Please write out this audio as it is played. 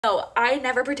No, I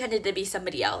never pretended to be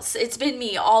somebody else. It's been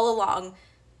me all along.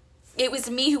 It was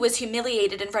me who was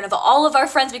humiliated in front of all of our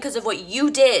friends because of what you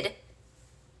did.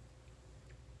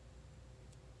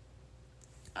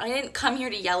 I didn't come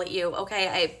here to yell at you,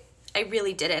 okay? I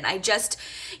really didn't. I just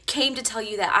came to tell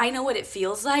you that I know what it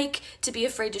feels like to be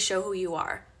afraid to show who you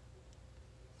are.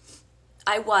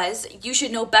 I was. You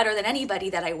should know better than anybody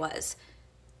that I was.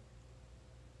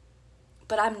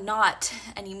 But I'm not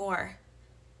anymore.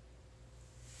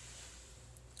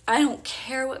 I don't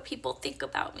care what people think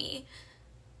about me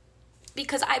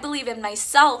because I believe in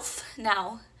myself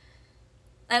now.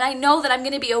 And I know that I'm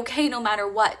going to be okay no matter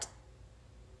what.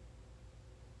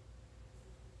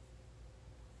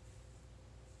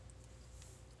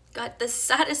 God, the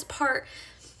saddest part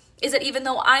is that even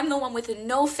though I'm the one with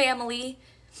no family,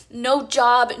 no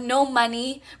job, no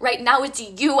money, right now it's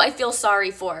you I feel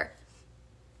sorry for.